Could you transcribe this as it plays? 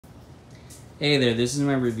Hey there, this is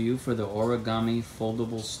my review for the Origami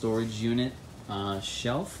Foldable Storage Unit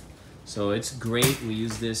shelf. So it's great. We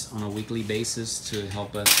use this on a weekly basis to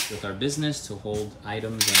help us with our business, to hold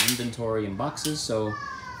items and inventory in boxes. So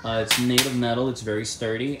it's made of metal, it's very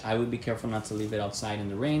sturdy. I would be careful not to leave it outside in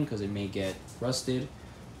the rain because it may get rusted.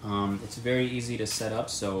 It's very easy to set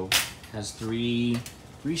up, so it has three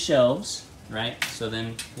shelves, right? So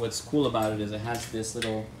then what's cool about it is it has this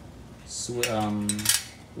little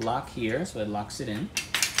lock here, so it locks it in,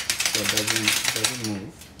 so it doesn't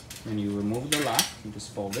move. When you remove the lock, you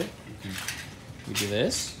just fold it. You do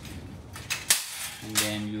this, and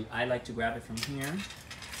then I like to grab it from here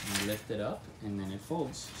and lift it up, and then it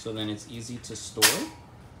folds. So then it's easy to store.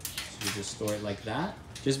 So you just store it like that.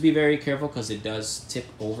 Just be very careful because it does tip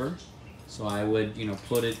over. So I would,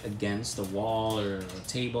 put it against a wall or a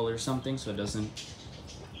table or something so it doesn't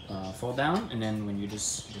fall down. And then when you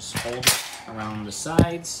just fold it around the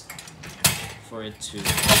sides for it to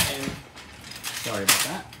open. Sorry about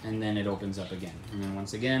that. And then it opens up again. And then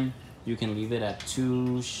once again, you can leave it at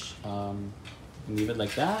leave it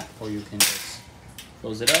like that, or you can just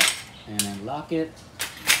close it up and then lock it.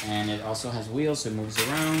 And it also has wheels, so it moves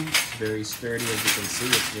around. It's very sturdy, as you can see.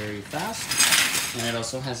 It's very fast. And it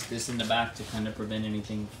also has this in the back to kind of prevent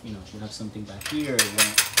anything. If you have something back here,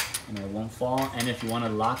 it won't fall. And if you want to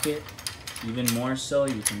lock it even more so,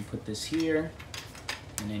 you can put this here,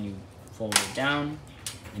 and then you fold it down,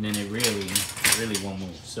 and then it really won't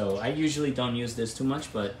move. So I usually don't use this too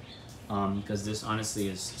much, but because this honestly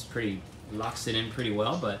is locks it in pretty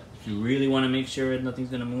well. But if you really want to make sure nothing's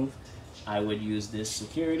gonna move, I would use this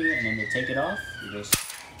security. And then to take it off, you just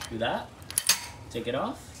do that, take it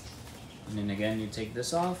off, and then again you take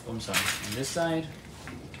this off. I'm sorry, on this side,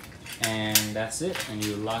 and that's it. And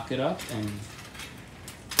you lock it up, and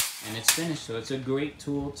it's finished. So it's a great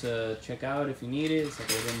tool to check out if you need it. It's like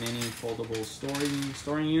a little mini foldable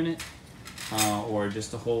storing unit, or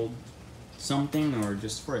just to hold something, or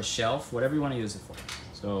just for a shelf, whatever you want to use it for.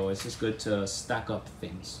 So it's just good to stack up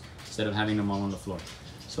things instead of having them all on the floor.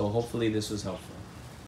 So hopefully this was helpful.